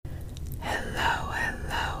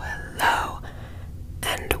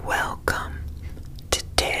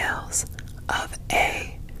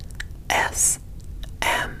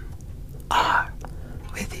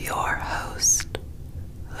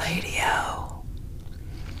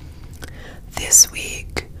This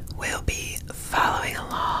week we'll be following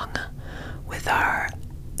along with our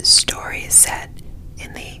story set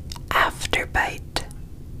in the Afterbite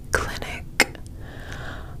Clinic,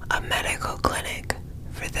 a medical clinic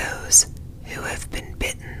for those who have been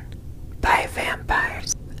bitten by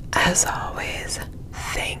vampires. As always,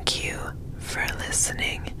 thank you for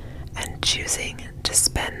listening and choosing to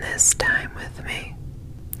spend this time with me.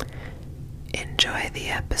 Enjoy the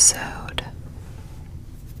episode.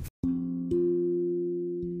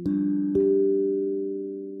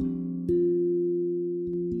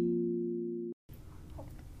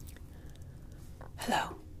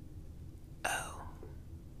 Hello. Oh,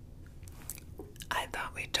 I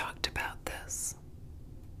thought we talked about this.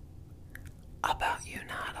 About you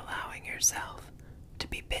not allowing yourself to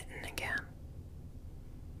be bitten again.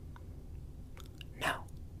 No.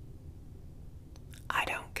 I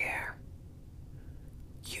don't care.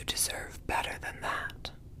 You deserve better than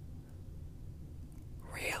that.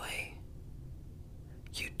 Really?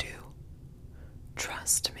 You do.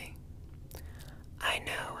 Trust me. I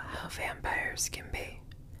know how vampires can be.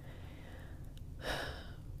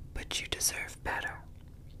 But you deserve better.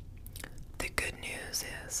 The good news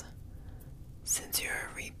is, since you're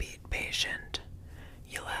a repeat patient,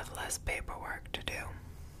 you'll have less paperwork to do.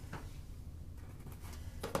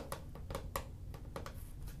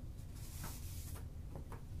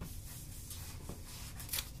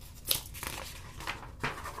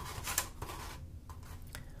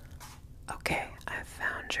 Okay, I've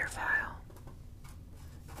found your file.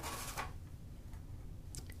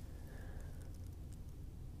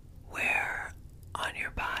 Where on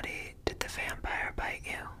your body did the vampire bite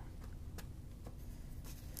you?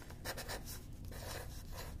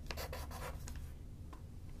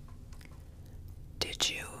 Did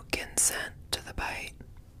you consent to the bite?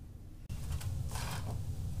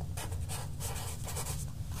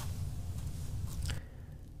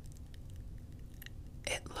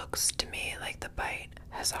 It looks to me like the bite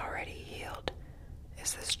has already healed.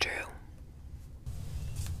 Is this true?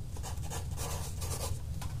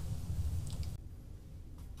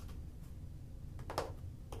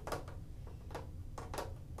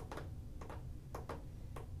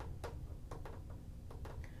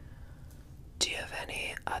 Do you have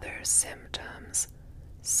any other symptoms,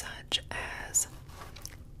 such as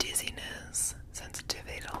dizziness,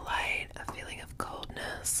 sensitivity to light, a feeling of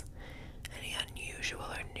coldness, any unusual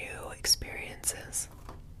or new experiences?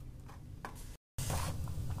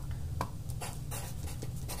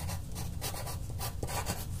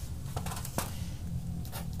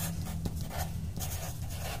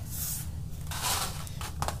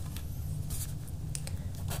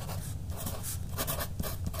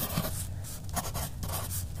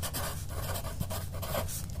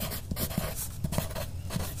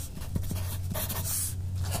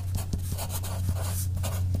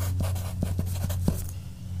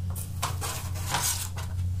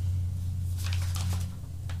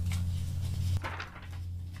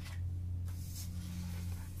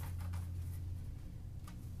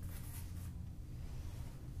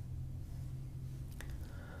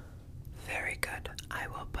 Very good. I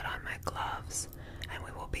will put on my gloves and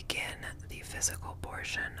we will begin the physical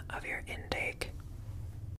portion of your intake.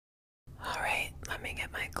 Alright, let me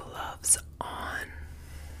get my gloves on.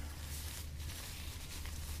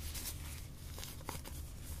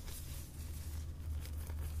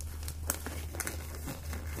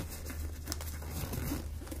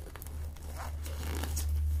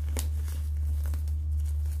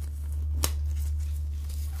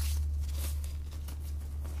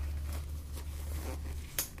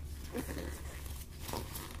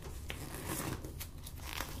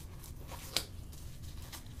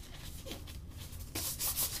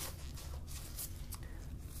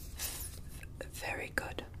 Very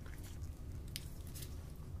good.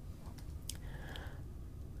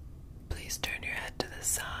 Please turn your head to the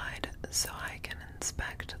side so I can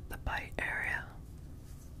inspect the bite area.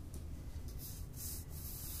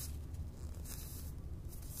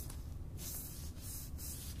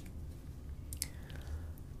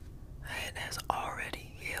 It has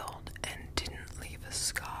already healed and didn't leave a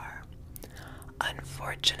scar.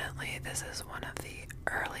 Unfortunately, this is one of the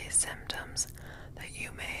early symptoms that you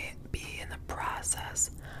may be in the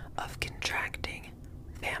process of contracting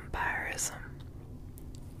vampirism.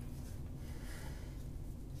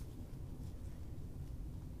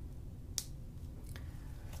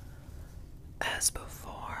 As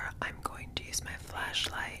before, I'm going to use my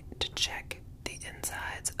flashlight to check the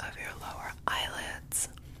insides of your lower eyelids.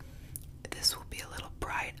 This will be a little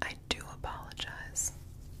bright, I do apologize.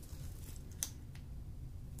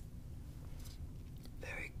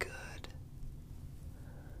 Very good.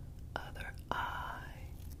 Other eye.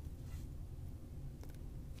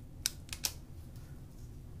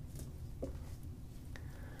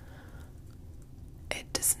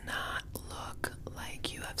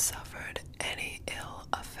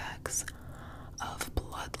 effects of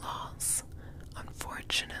blood loss.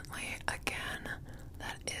 Unfortunately, again,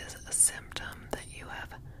 that is a symptom that you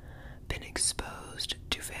have been exposed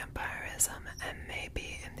to vampirism and may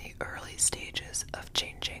be in the early stages of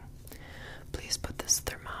changing. Please put this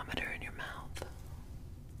thermometer in your mouth.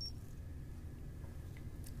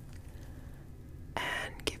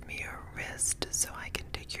 And give me your wrist so I can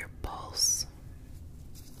take your pulse.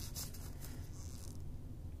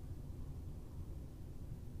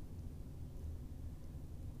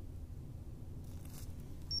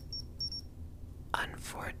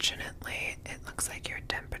 Unfortunately, it looks like your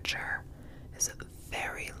temperature is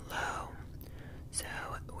very low, so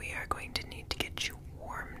we are going to need to get you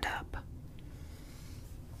warmed up.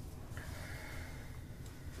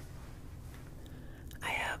 I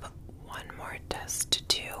have one more test to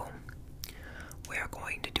do. We are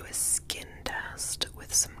going to do a skin test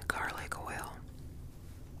with some garlic oil.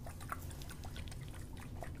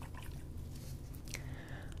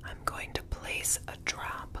 I'm going to place a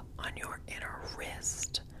drop on your inner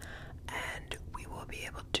wrist, and we will be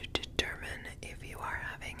able to determine if you are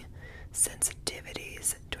having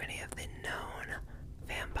sensitivities to any of the known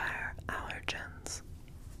vampire allergens.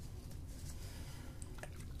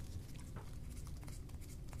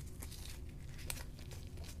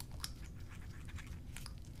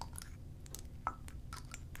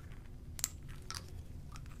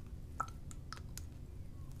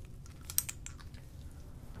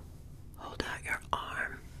 Hold out your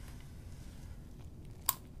arm.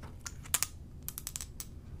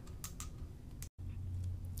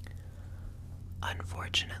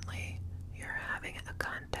 Unfortunately, you're having a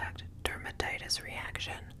contact dermatitis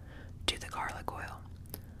reaction to the garlic oil.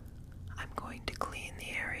 I'm going to clean the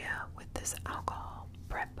area with this alcohol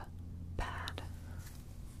prep pad.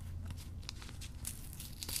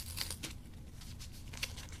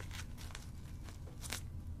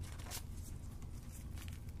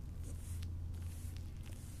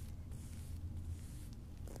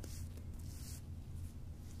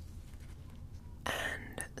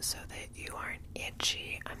 And so that you aren't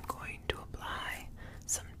itchy, I'm going to apply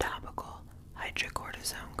some topical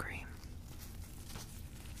hydrocortisone cream.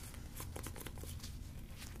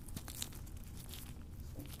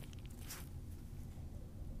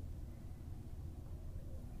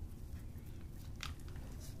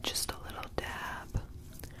 Just a little dab,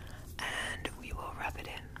 and we will rub it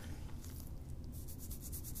in.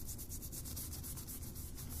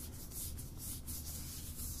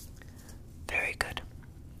 Very good.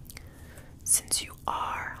 Since you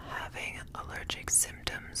are having allergic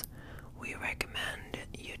symptoms, we recommend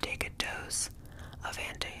you take a dose of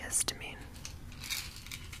antihistamine.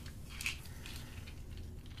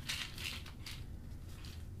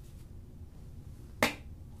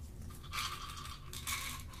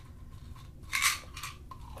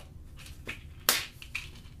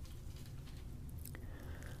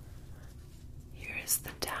 Here is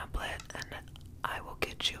the tablet, and I will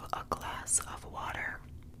get you a glass of water.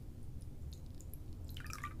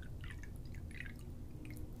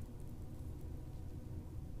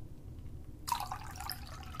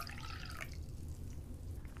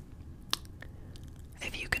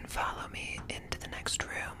 If you can follow me into the next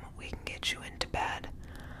room, we can get you into bed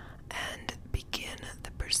and begin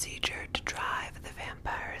the procedure to drive the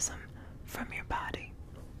vampirism from your body.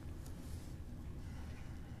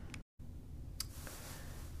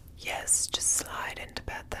 Yes, just slide into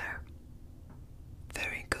bed there.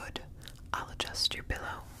 Very good. I'll adjust your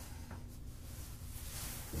pillow.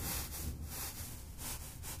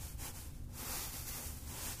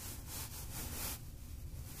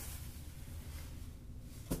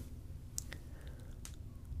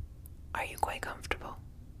 Are you quite comfortable?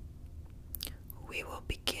 We will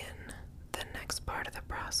begin the next part of the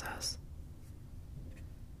process.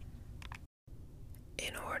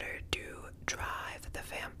 In order to drive the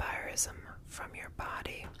vampirism from your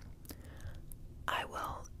body, I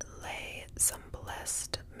will lay some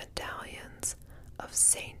blessed medallions of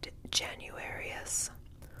Saint Januarius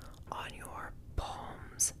on your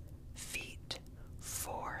palms, feet,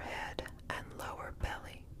 forehead, and lower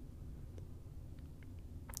belly.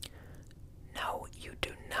 No, you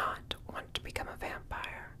do not want to become a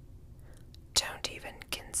vampire. Don't even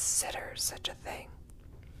consider such a thing.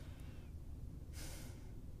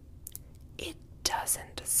 It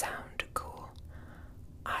doesn't sound cool.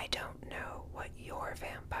 I don't know what your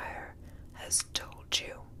vampire has told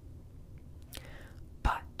you,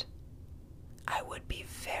 but I would be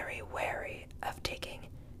very wary of taking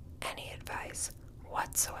any advice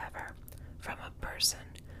whatsoever from a person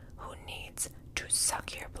who needs to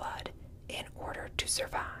suck your blood in order to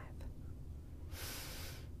survive.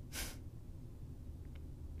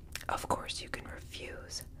 Of course, you can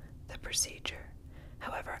refuse the procedure.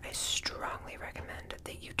 However, I strongly recommend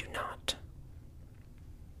that you do not.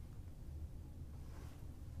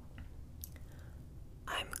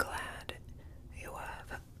 I'm glad you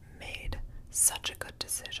have made such a good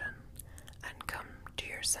decision and come to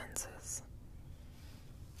your senses.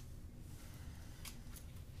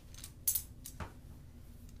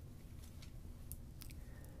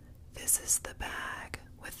 This is the bag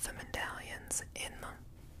with the medallions in them.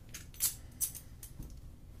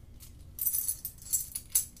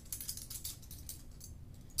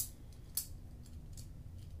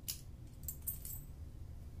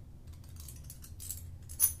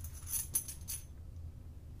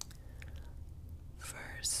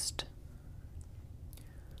 First,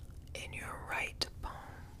 in your right palm,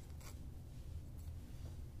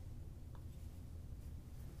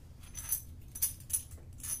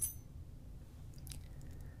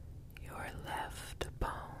 your left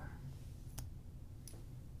palm,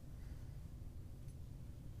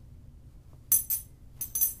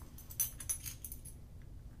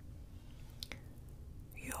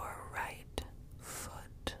 your right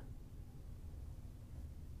foot,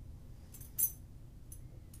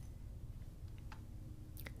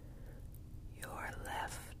 your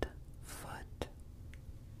left foot,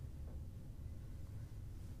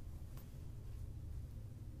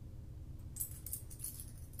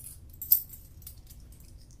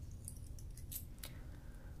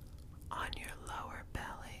 on your lower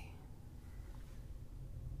belly,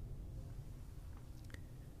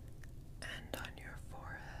 and on your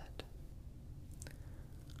forehead.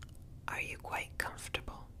 Are you quite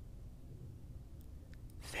comfortable?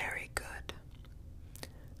 Very good.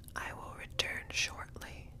 I will return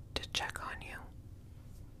shortly to check on you.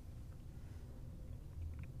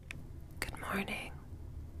 Good morning.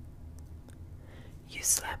 You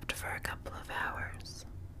slept for a couple of hours.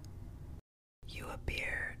 You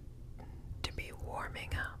appear to be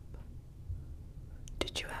warming up.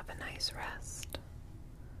 Did you have a nice rest?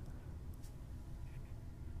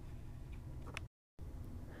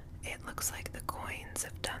 It looks like the coins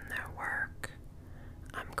have done their work.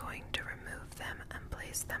 I'm going to remove them and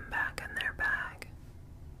place them back in their bag.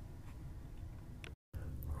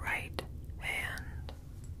 Right hand,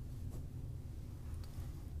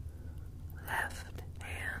 left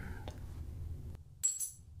hand,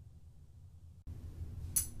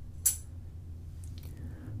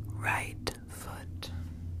 right foot,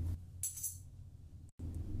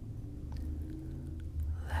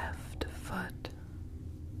 left foot,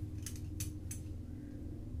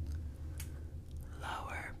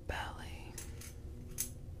 lower belly,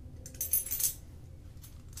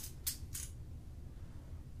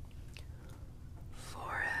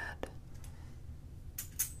 forehead,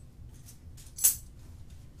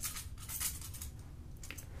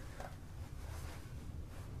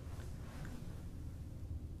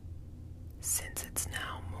 since it's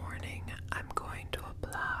now morning, I'm going to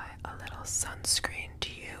apply a little sunscreen to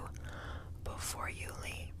you before you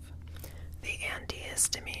leave. The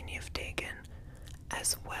antihistamine you've taken,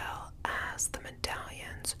 as well as the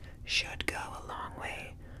medallions, should go a long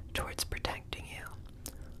way towards protecting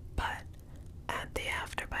you. But at the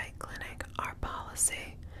Afterbite Clinic, our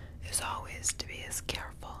policy is always to be as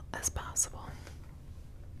careful as possible.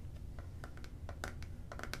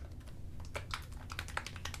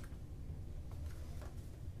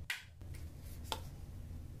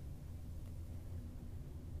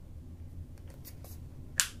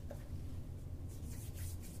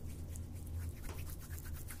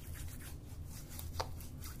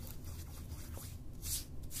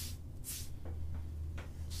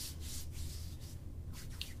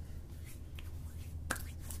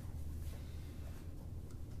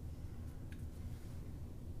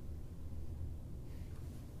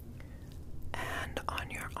 And on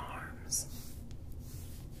your arms.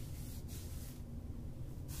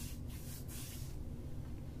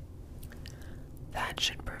 That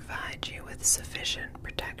should provide you with sufficient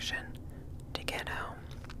protection to get home.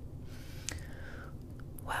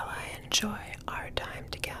 While I enjoy our time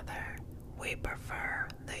together, we prefer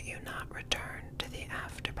that you not return to the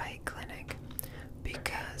Afterbite Clinic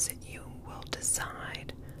because you will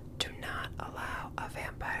decide to not allow a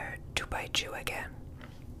vampire to bite you again.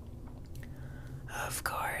 Of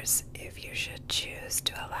course, if you should choose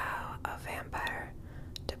to allow a vampire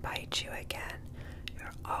to bite you again,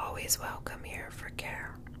 you're always welcome here for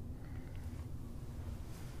care.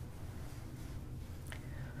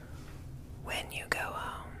 When you go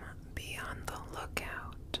home, be on the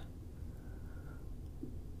lookout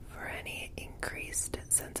for any increased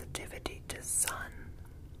sensitivity to sun,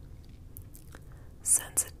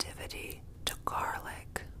 sensitivity to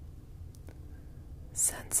garlic,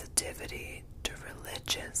 sensitivity to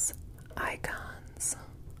religious icons,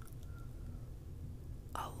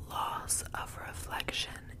 a loss of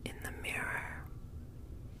reflection in the mirror,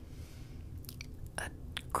 a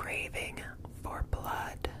craving for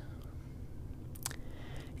blood.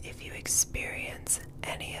 If you experience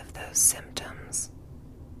any of those symptoms,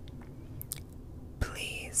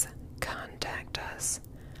 please contact us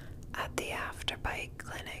at the Afterbite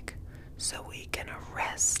Clinic so we can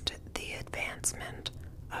arrest the advancement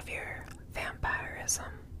of your vampirism.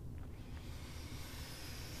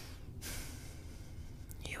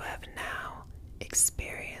 You have now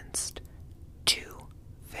experienced 2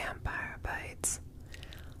 vampire bites.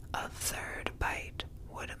 A third bite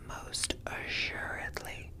would most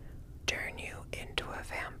assuredly turn you into a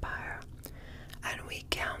vampire, and we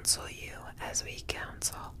counsel you as we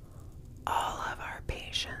counsel all of our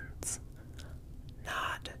patients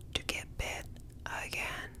not to get bit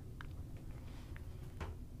again.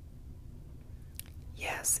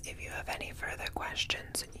 Yes, if you have any further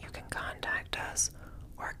questions, you can contact us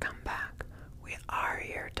or come back. We are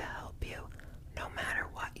here to help you no matter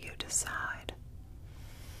what you decide.